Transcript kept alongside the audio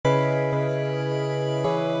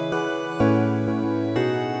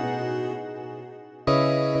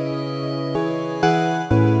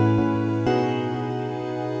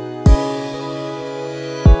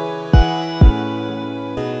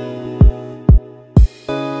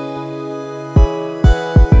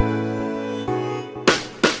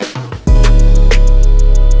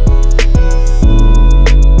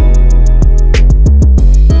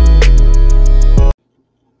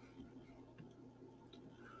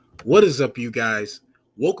What is up, you guys?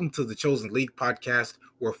 Welcome to the Chosen League podcast,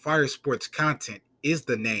 where fire sports content is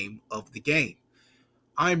the name of the game.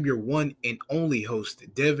 I'm your one and only host,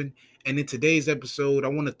 Devin, and in today's episode, I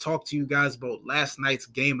want to talk to you guys about last night's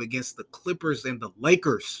game against the Clippers and the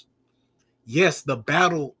Lakers. Yes, the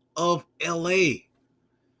Battle of LA.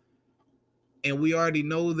 And we already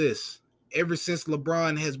know this. Ever since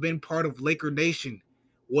LeBron has been part of Laker Nation,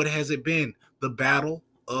 what has it been? The Battle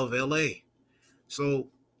of LA. So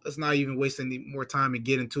let's not even waste any more time and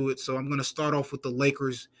get into it. So I'm going to start off with the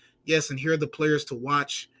Lakers. Yes, and here are the players to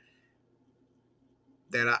watch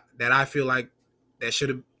that I feel like that should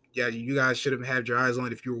have you guys should have had your eyes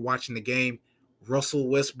on if you were watching the game. Russell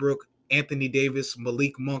Westbrook, Anthony Davis,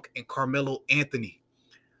 Malik Monk, and Carmelo Anthony.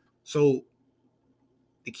 So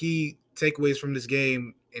the key takeaways from this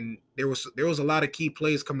game, and there was a lot of key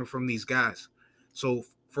plays coming from these guys. So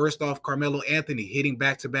first off, Carmelo Anthony hitting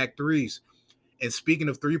back-to-back threes. And speaking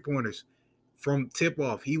of three-pointers, from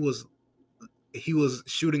tip-off, he was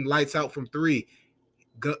shooting lights out from three.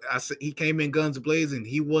 He came in guns blazing.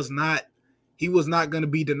 He was not going to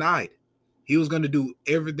be denied. He was going to do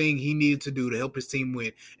everything he needed to do to help his team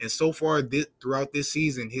win. And so far, throughout this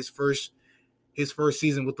season, his first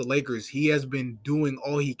season with the Lakers, he has been doing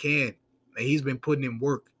all he can, and he's been putting in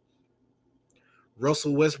work.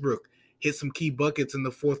 Russell Westbrook hit some key buckets in the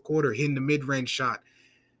fourth quarter, hitting the mid-range shot.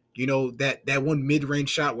 You know, that one mid-range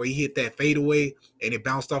shot where he hit that fadeaway and it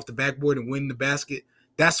bounced off the backboard and went in the basket.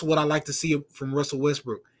 That's what I like to see from Russell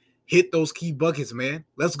Westbrook. Hit those key buckets, man.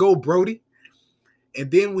 Let's go, Brody.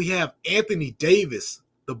 And then we have Anthony Davis,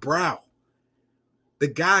 the brow. The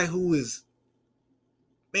guy who is,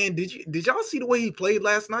 man, did y'all see the way he played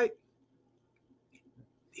last night?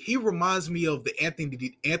 He reminds me of the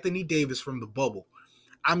Anthony Davis from the bubble.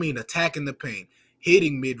 I mean, attacking the paint,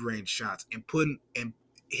 hitting mid-range shots, and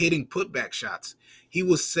hitting putback shots. He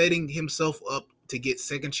was setting himself up to get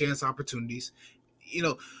second chance opportunities. You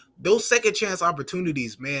know, those second chance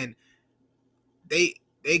opportunities, man, they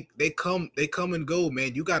come and go,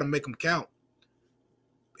 man. You got to make them count.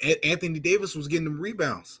 Anthony Davis was getting them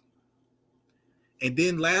rebounds. And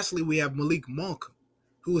then lastly, we have Malik Monk,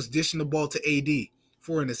 who was dishing the ball to AD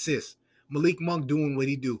for an assist. Malik Monk doing what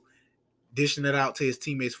he do, dishing it out to his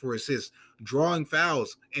teammates for assists, drawing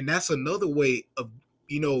fouls. And that's another way of,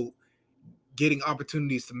 getting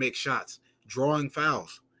opportunities to make shots, drawing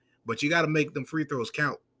fouls. But you got to make them free throws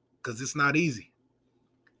count because it's not easy.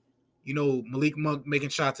 Malik Monk making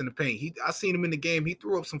shots in the paint. I seen him in the game. He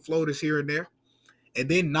threw up some floaters here and there, and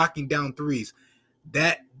then knocking down threes.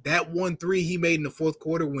 That 1 3 he made in the fourth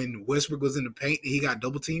quarter when Westbrook was in the paint, he got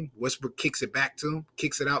double teamed. Westbrook kicks it back to him,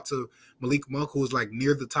 kicks it out to Malik Monk, who was like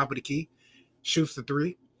near the top of the key, shoots the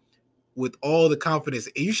three with all the confidence.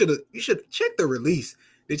 And you should check the release.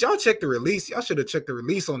 Did y'all check the release? Y'all should have checked the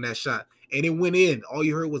release on that shot. And it went in. All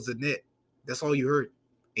you heard was the net. That's all you heard.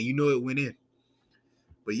 And you know it went in.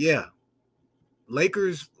 But yeah,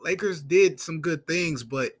 Lakers did some good things,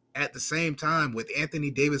 but at the same time, with Anthony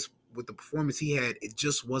Davis, with the performance he had, it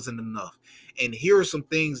just wasn't enough. And here are some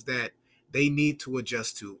things that they need to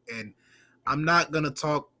adjust to. And I'm not going to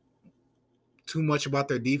talk too much about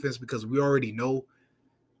their defense because we already know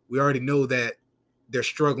that they're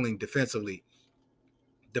struggling defensively.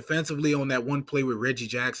 Defensively, on that one play with Reggie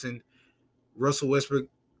Jackson, Russell Westbrook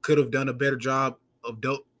could have done a better job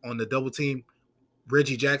on the double team.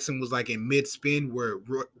 Reggie Jackson was like in mid spin where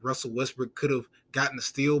Russell Westbrook could have gotten a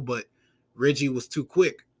steal, but Reggie was too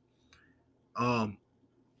quick. They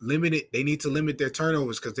need to limit their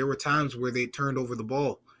turnovers because there were times where they turned over the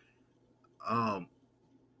ball. And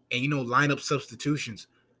lineup substitutions.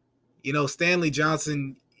 Stanley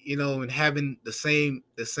Johnson, and having the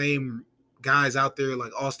same guys out there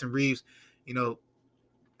like Austin Reeves,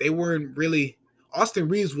 they weren't really. Austin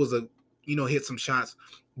Reeves was hit some shots,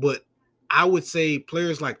 but I would say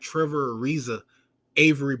players like Trevor Ariza,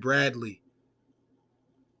 Avery Bradley,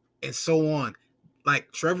 and so on.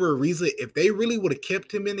 Like Trevor Ariza, if they really would have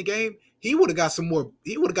kept him in the game, he would have got some more.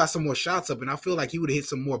 He would have got some more shots up, and I feel like he would have hit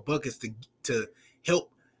some more buckets to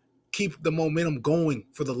help keep the momentum going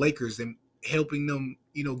for the Lakers and helping them,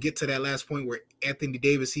 get to that last point where Anthony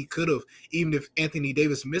Davis, he could have, even if Anthony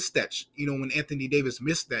Davis missed that, when Anthony Davis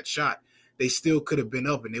missed that shot, they still could have been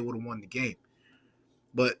up and they would have won the game.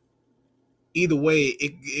 But either way,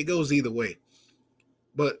 it goes either way.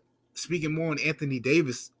 But speaking more on Anthony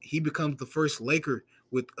Davis, he becomes the first Laker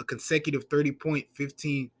with a consecutive 30 points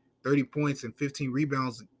and 15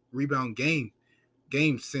 rebound game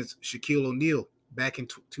since Shaquille O'Neal back in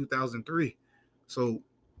 2003. So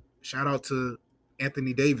shout out to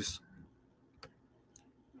Anthony Davis.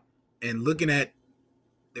 And looking at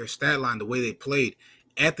their stat line, the way they played,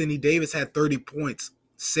 Anthony Davis had 30 points,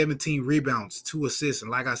 17 rebounds, 2 assists,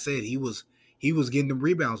 and like I said, he was getting them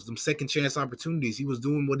rebounds, them second chance opportunities. He was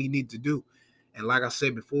doing what he needed to do. And like I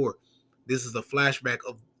said before, this is a flashback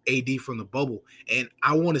of AD from the bubble. And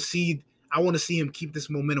I want to see him keep this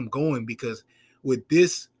momentum going, because with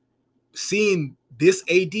this, seeing this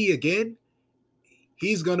AD again,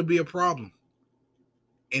 he's going to be a problem.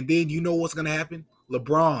 And then you know what's going to happen?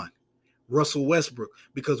 LeBron, Russell Westbrook,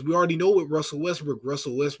 because we already know with Russell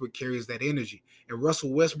Westbrook carries that energy. And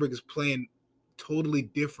Russell Westbrook is playing totally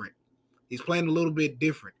different. He's playing a little bit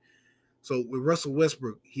different. So with Russell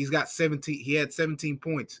Westbrook, he had 17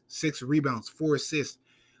 points, 6 rebounds, 4 assists.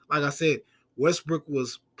 Like I said, Westbrook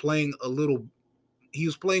was playing he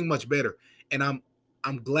was playing much better. And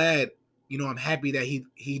I'm glad, I'm happy that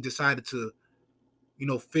he decided to,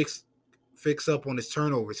 fix up on his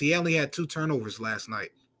turnovers. He only had 2 turnovers last night.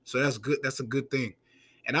 So that's good. That's a good thing.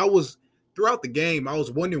 And throughout the game, I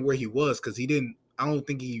was wondering where he was, because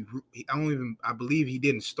I believe he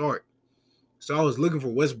didn't start. So I was looking for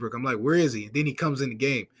Westbrook. I'm like, where is he? And then he comes in the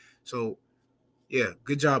game. So, yeah,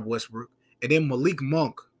 good job, Westbrook. And then Malik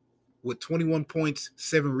Monk with 21 points,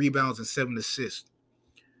 7 rebounds, and 7 assists.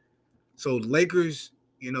 So Lakers,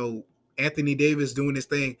 Anthony Davis doing his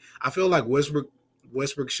thing. I feel like Westbrook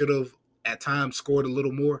should have at times scored a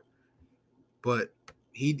little more, but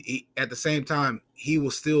he at the same time, he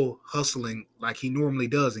was still hustling like he normally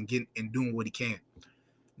does and doing what he can.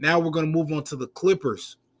 Now we're going to move on to the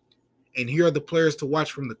Clippers. And here are the players to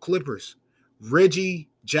watch from the Clippers: Reggie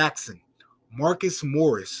Jackson, Marcus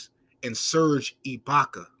Morris, and Serge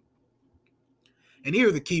Ibaka. And here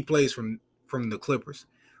are the key plays from the Clippers: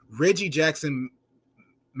 Reggie Jackson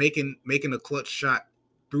making a clutch shot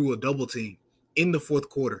through a double team in the fourth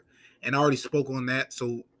quarter. And I already spoke on that.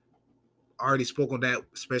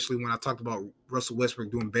 Especially when I talked about Russell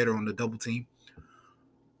Westbrook doing better on the double team.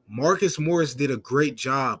 Marcus Morris did a great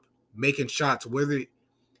job making shots, whether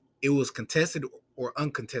it was contested or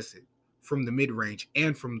uncontested, from the mid-range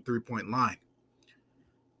and from the three-point line.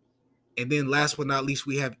 And then last but not least,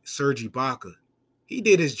 we have Serge Ibaka. He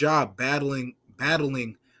did his job battling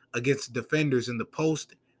against defenders in the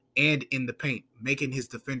post and in the paint, making his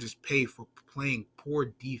defenders pay for playing poor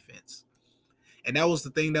defense. And that was the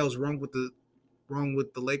thing that was wrong with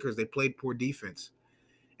the Lakers. They played poor defense.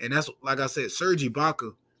 And that's, like I said, Serge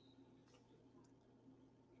Ibaka.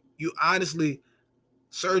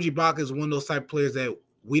 Serge Ibaka is one of those type of players that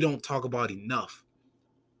we don't talk about enough.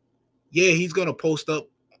 Yeah, he's gonna post up.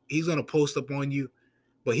 He's gonna post up on you,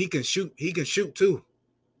 but he can shoot. He can shoot too.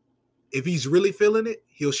 If he's really feeling it,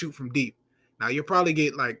 he'll shoot from deep. Now you'll probably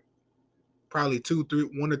get one or two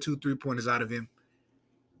 3-pointers out of him.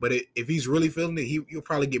 But if he's really feeling it, you'll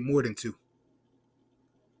probably get more than 2.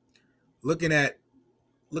 Looking at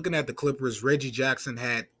the Clippers, Reggie Jackson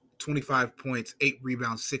had 25 points, 8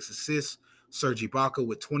 rebounds, 6 assists. Serge Ibaka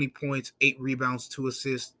with 20 points, 8 rebounds, 2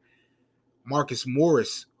 assists. Marcus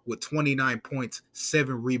Morris with 29 points,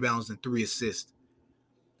 7 rebounds, and 3 assists.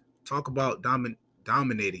 Talk about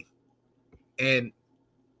dominating. And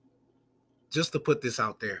just to put this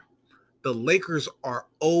out there, the Lakers are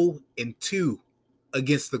 0-2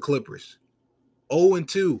 against the Clippers.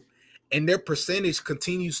 0-2. And their percentage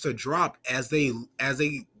continues to drop as they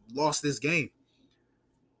lost this game.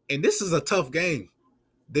 And this is a tough game.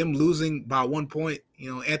 Them losing by 1 point.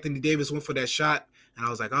 Anthony Davis went for that shot, and I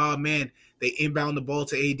was like, oh man, they inbound the ball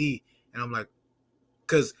to AD. And I'm like,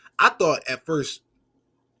 because I thought at first,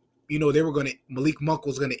 Malik Monk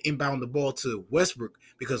was gonna inbound the ball to Westbrook,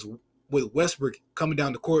 because with Westbrook coming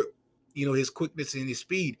down the court, his quickness and his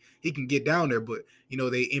speed, he can get down there. But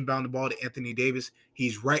they inbound the ball to Anthony Davis.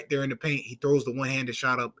 He's right there in the paint. He throws the one-handed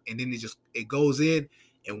shot up, and then it goes in.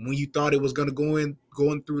 And when you thought it was gonna going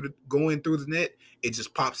through the net, it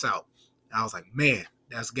just pops out. And I was like, man,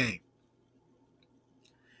 that's game.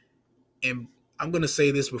 And I'm gonna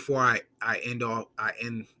say this before I end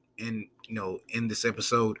this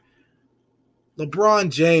episode.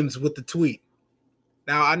 LeBron James with the tweet.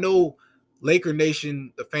 Now I know Laker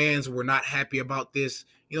Nation, the fans were not happy about this.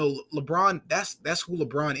 LeBron, that's who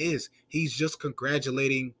LeBron is. He's just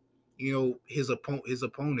congratulating, his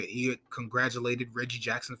opponent. He congratulated Reggie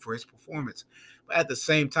Jackson for his performance. But at the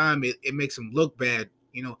same time, it makes him look bad.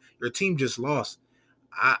 Your team just lost.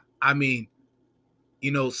 I mean,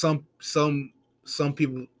 some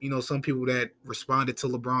people, some people that responded to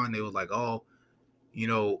LeBron, they were like, oh,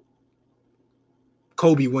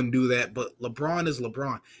 Kobe wouldn't do that, but LeBron is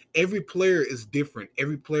LeBron. Every player is different.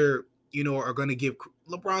 Every player,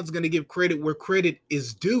 LeBron's going to give credit where credit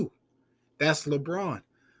is due. That's LeBron.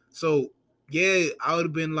 So, yeah, I would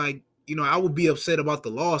have been like, I would be upset about the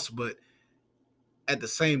loss, but at the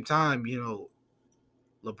same time,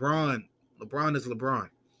 LeBron, LeBron is LeBron,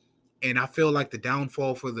 and I feel like the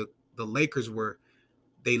downfall for the Lakers were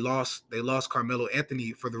they lost Carmelo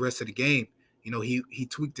Anthony for the rest of the game. He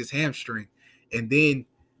tweaked his hamstring, and then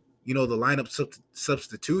the lineup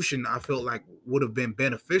substitution I felt like would have been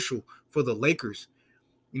beneficial for the Lakers.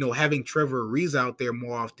 Having Trevor Ariza out there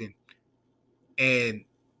more often, and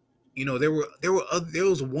there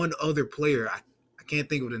was one other player I can't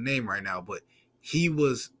think of the name right now, but he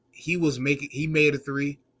made a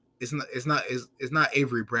three. It's not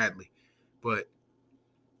Avery Bradley, but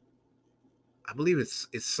I believe it's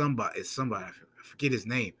somebody. I forget his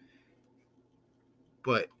name,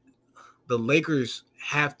 but the Lakers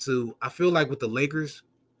have to. I feel like with the Lakers,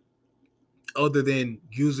 other than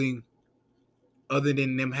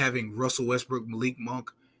them having Russell Westbrook, Malik Monk,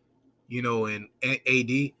 and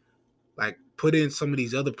AD, like put in some of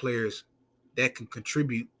these other players that can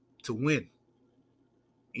contribute to win.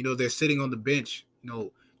 They're sitting on the bench.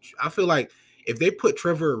 I feel like if they put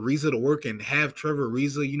Trevor Ariza to work and have Trevor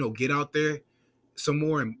Ariza, get out there some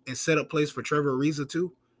more and set up plays for Trevor Ariza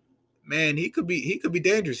too, man, he could be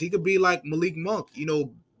dangerous. He could be like Malik Monk,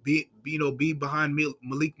 be behind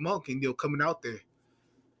Malik Monk and coming out there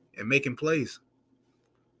and making plays.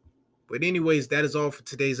 But anyways, that is all for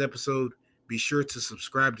today's episode. Be sure to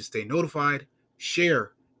subscribe to stay notified,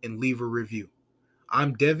 share, and leave a review.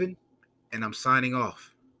 I'm Devin, and I'm signing off.